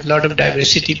have to have a lot of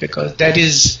diversity because that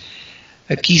is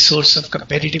a key source of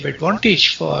competitive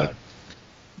advantage for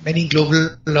many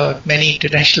global or many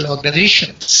international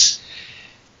organizations.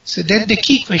 So then the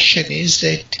key question is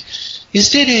that,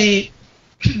 is there a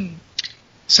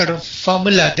sort of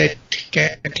formula that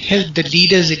can help the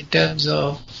leaders in terms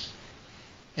of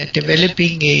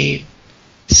developing a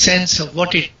sense of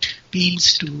what it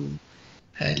means to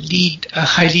lead a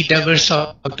highly diverse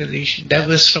organization,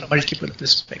 diverse from multiple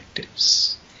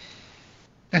perspectives?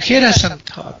 Now here are some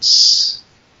thoughts.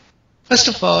 First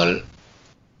of all,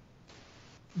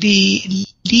 the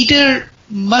leader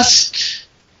must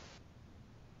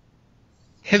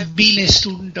have been a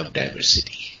student of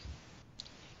diversity.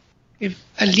 If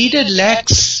a leader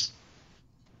lacks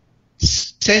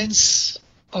sense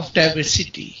of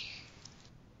diversity,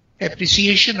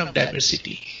 appreciation of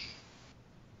diversity,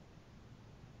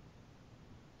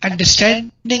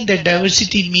 understanding that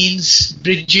diversity means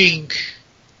bridging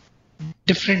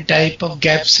different type of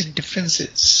gaps and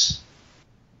differences,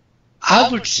 I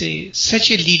would say such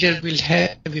a leader will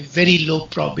have a very low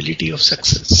probability of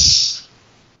success.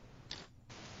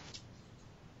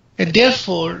 And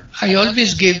therefore, I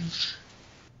always give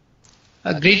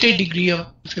a greater degree of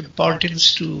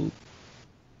importance to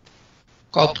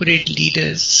corporate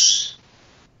leaders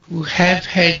who have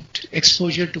had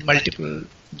exposure to multiple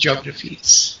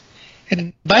geographies.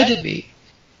 And by the way,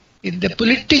 in the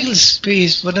political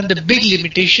space, one of the big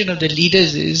limitations of the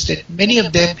leaders is that many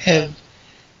of them have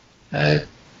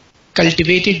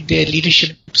cultivated their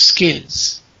leadership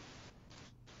skills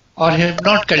or have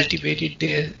not cultivated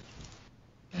their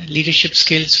leadership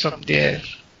skills from their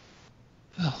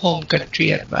home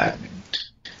country environment.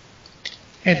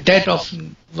 And that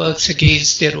often works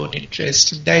against their own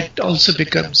interest, and that also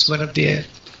becomes one of their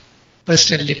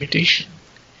personal limitations.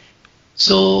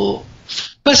 So,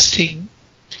 first thing,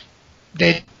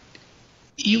 that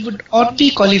you would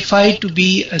only qualify to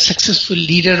be a successful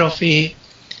leader of a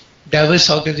diverse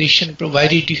organization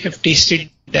provided you have tasted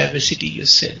diversity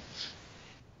yourself.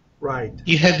 Right.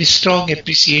 You have a strong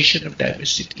appreciation of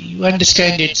diversity. You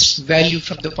understand its value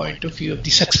from the point of view of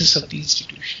the success of the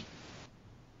institution.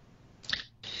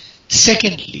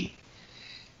 Secondly,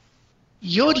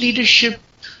 your leadership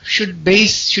should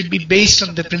be based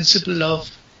on the principle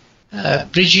of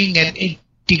bridging and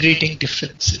integrating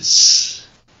differences.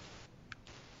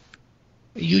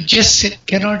 You just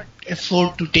cannot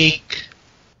afford to take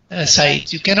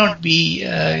sides. You cannot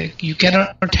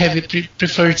have a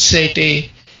preferred set, a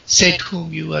set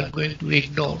whom you are going to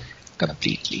ignore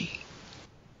completely.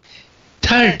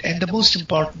 Third, and the most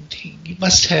important thing, you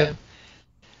must have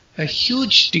a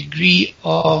huge degree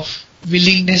of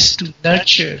willingness to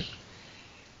nurture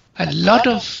a lot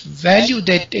of value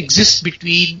that exists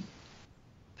between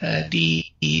the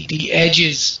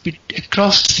edges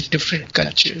across the different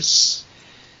cultures.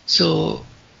 So,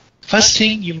 first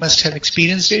thing, you must have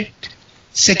experienced it.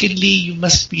 Secondly, you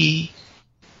must be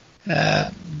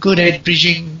good at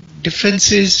bridging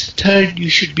differences. Third, you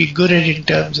should be good at in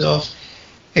terms of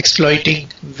exploiting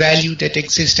value that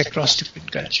exists across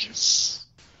different cultures.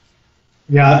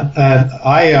 Yeah,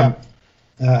 I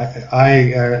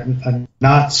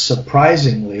not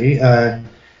surprisingly am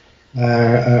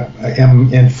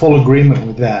in full agreement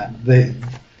with that.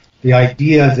 The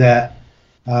idea that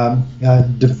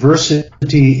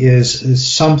diversity is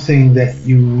something that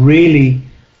you really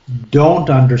don't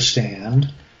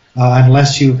understand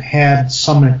unless you've had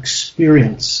some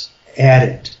experience at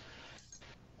it,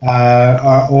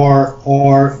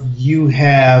 or you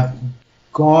have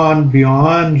gone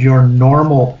beyond your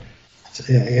normal,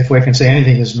 if I can say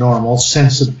anything is normal,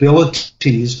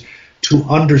 sensibilities to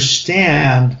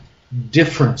understand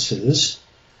differences,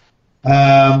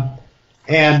 and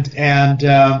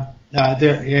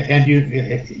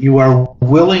you are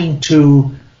willing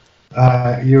to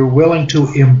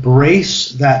embrace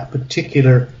that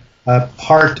particular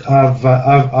part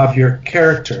of your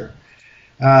character.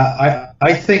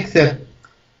 I think that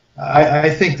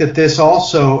this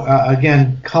also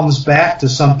again comes back to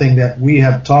something that we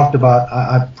have talked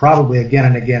about probably again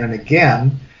and again and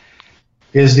again,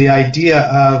 is the idea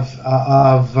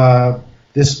of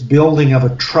this building of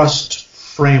a trust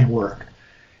framework.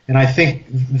 And I think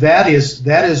that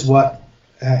is what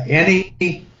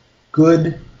any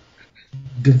good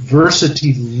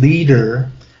diversity leader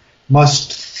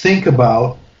must think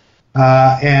about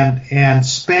and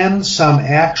spend some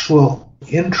actual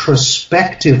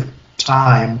introspective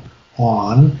time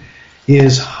on,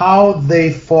 is how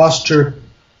they foster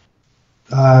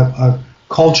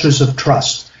cultures of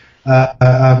trust,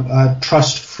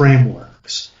 trust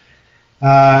frameworks.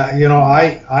 I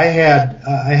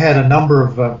had a number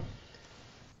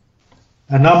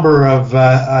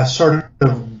of sort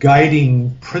of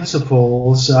guiding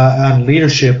principles on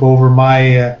leadership over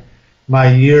my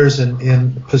years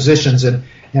in positions, and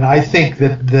I think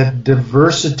that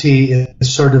diversity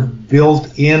is sort of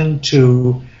built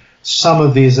into some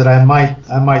of these that I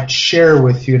might share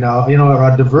with you now.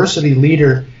 A diversity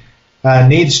leader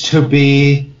needs to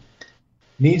be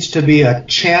a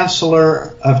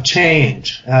chancellor of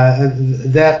change.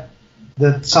 That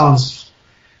sounds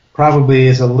probably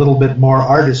is a little bit more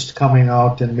artist coming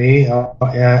out in me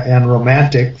and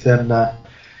romantic than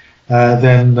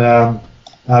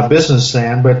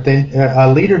businessman. But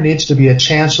a leader needs to be a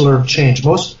chancellor of change.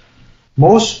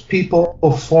 Most people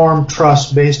form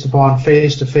trust based upon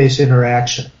face-to-face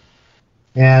interaction,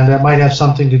 and that might have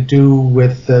something to do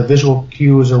with visual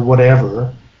cues or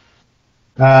whatever.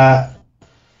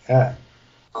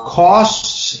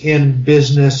 costs in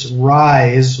business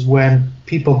rise when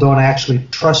people don't actually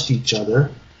trust each other,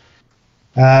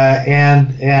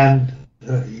 and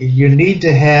you need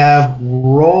to have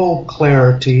role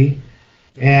clarity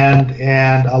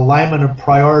and alignment of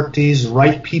priorities.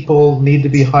 Right people need to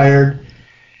be hired,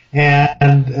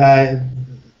 and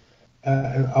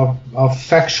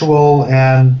effectual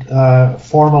and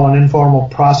formal and informal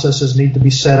processes need to be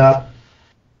set up.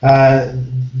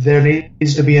 There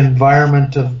needs to be an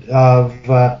environment of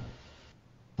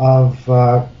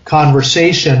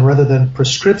conversation rather than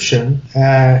prescription,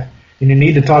 and you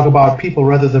need to talk about people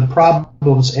rather than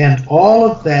problems, and all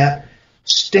of that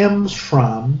stems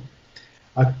from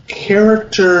a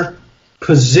character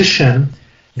position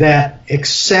that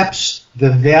accepts the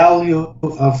value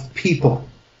of people.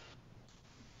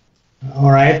 All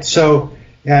right, so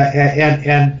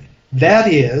and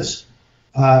that is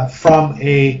from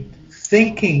a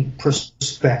thinking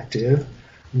perspective,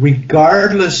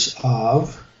 regardless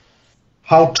of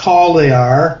how tall they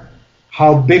are,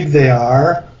 how big they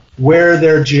are, where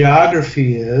their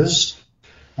geography is,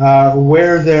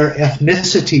 where their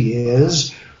ethnicity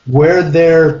is, where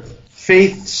their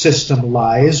faith system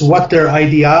lies, what their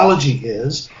ideology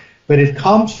is, but it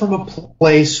comes from a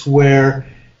place where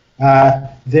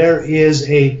there is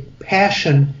a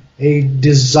passion, a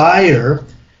desire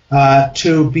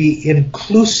to be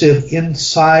inclusive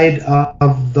inside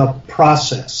of the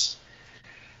process,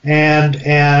 and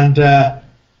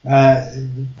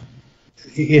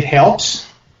it helps.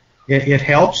 It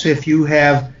helps if you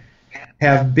have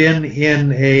been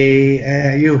in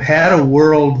you had a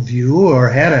worldview or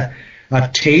had a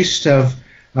taste of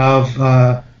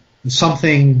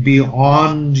something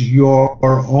beyond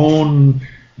your own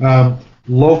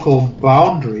local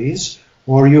boundaries,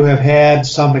 or you have had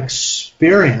some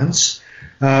experience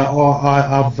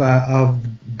of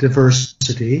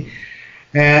diversity,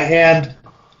 and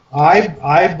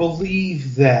I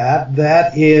believe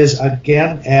that is,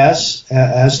 again, as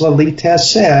Lalit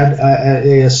has said, an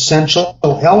essential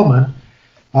element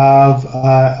of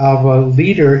a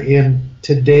leader in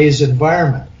today's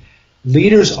environment.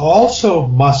 Leaders also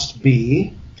must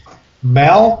be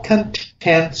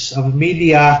malcontents of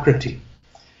mediocrity,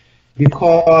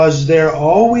 because they're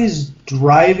always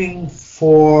driving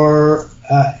for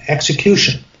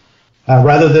execution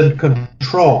rather than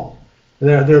control.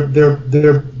 They're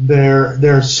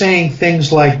saying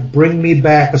things like, "Bring me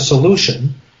back a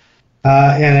solution,"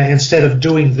 and instead of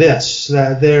doing this,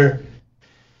 their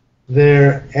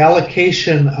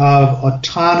allocation of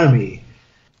autonomy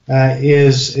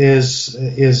is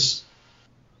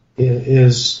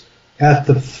at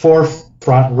the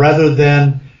forefront rather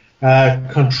than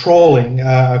controlling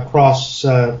across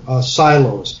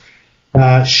silos.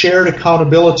 Shared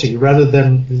accountability rather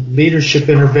than leadership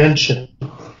intervention.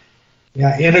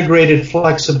 Integrated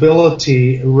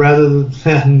flexibility rather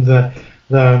than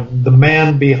the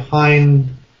man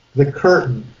behind the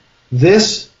curtain.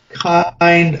 This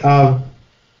kind of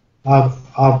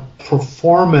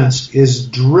performance is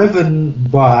driven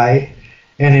by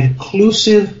an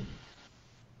inclusive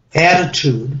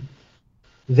attitude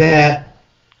that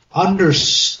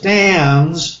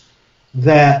understands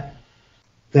that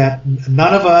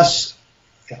none of us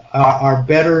are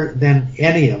better than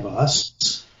any of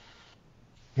us,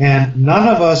 and none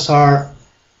of us are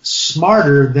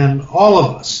smarter than all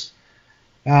of us,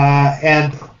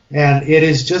 and it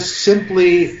is just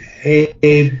simply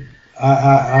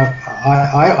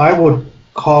I would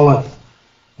call it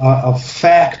a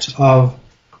fact of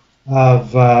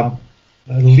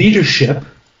leadership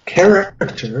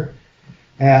character,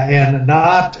 and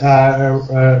not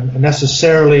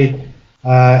necessarily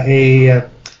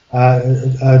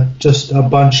just a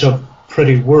bunch of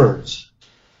pretty words.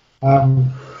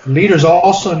 Leaders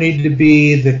also need to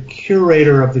be the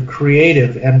curator of the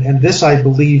creative, and this, I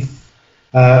believe,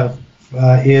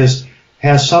 has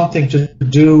something to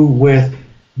do with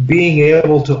being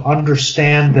able to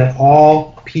understand that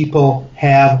all people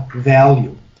have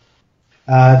value,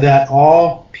 that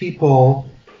all people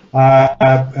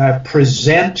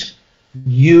present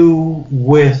you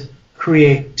with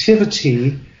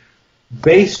creativity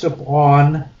based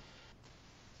upon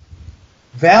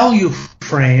value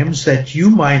frames that you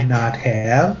might not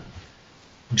have,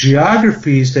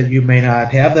 geographies that you may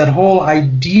not have, that whole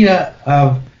idea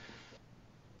of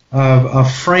a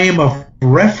frame of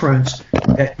reference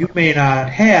that you may not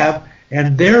have,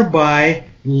 and thereby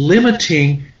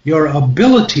limiting your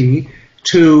ability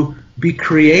to be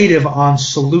creative on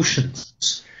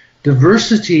solutions.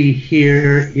 Diversity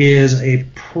here is a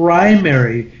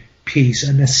primary piece,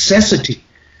 a necessity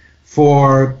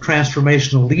for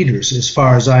transformational leaders as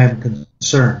far as I am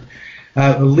concerned.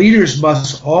 Leaders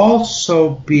must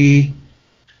also be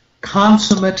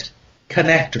consummate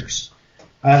connectors.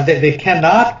 They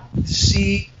cannot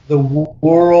see the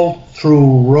world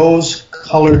through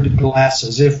rose-colored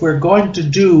glasses. If we're going to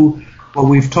do what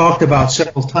we've talked about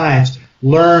several times,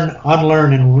 learn,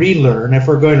 unlearn, and relearn, if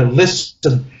we're going to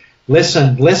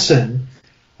listen,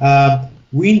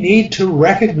 we need to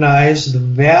recognize the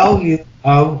value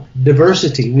of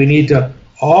diversity. We need to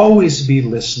always be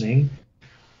listening,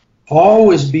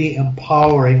 always be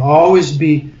empowering, always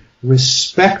be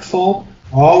respectful,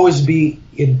 always be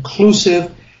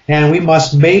inclusive, and we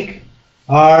must make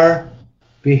our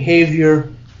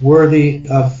behavior worthy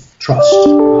of trust.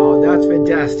 Oh, that's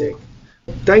fantastic.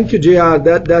 Thank you, JR.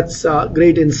 That's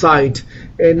great insight.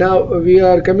 And now we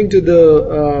are coming to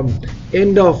the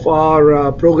end of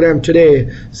our program today.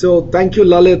 So thank you,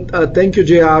 Lalit. Thank you,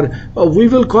 JR. We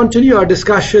will continue our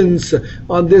discussions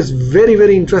on this very,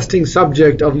 very interesting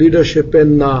subject of leadership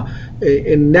in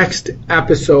next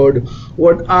episode.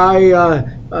 What I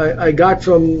got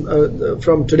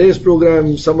from today's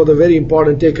program, some of the very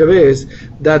important takeaways,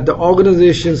 that the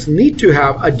organizations need to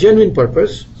have a genuine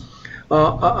purpose,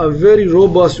 a very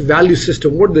robust value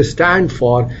system, what they stand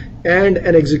for, and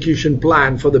an execution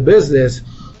plan for the business.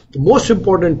 The most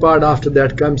important part after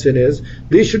that comes in is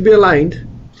they should be aligned.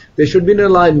 They should be in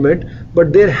alignment,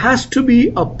 but there has to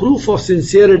be a proof of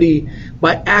sincerity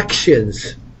by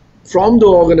actions from the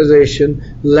organization,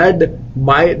 led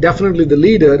by definitely the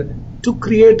leader, to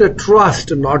create a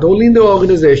trust not only in the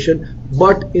organization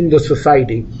but in the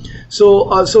society. So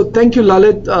thank you,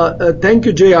 Lalit. Thank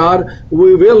you, JR.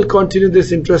 We will continue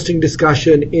this interesting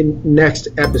discussion in next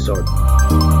episode.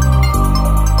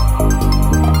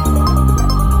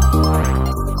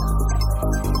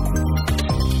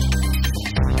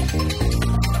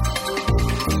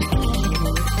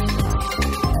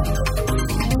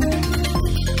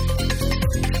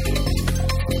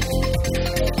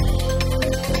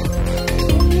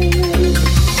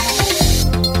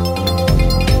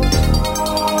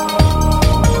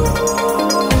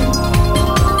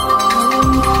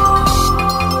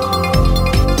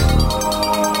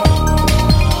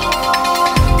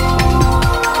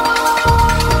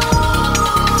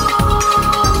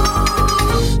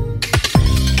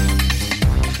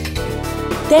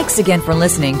 Thanks again for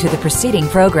listening to the preceding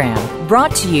program,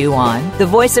 brought to you on the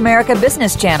Voice America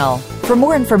Business Channel. For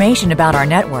more information about our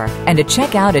network and to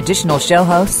check out additional show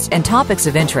hosts and topics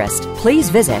of interest, please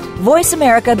visit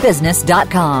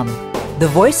voiceamericabusiness.com. The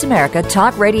Voice America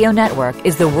Talk Radio Network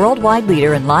is the worldwide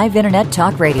leader in live Internet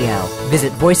talk radio.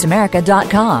 Visit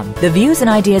voiceamerica.com. The views and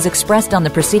ideas expressed on the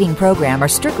preceding program are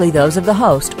strictly those of the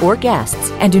host or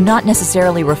guests and do not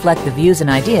necessarily reflect the views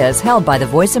and ideas held by the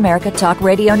Voice America Talk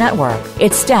Radio Network,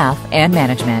 its staff, and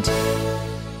management.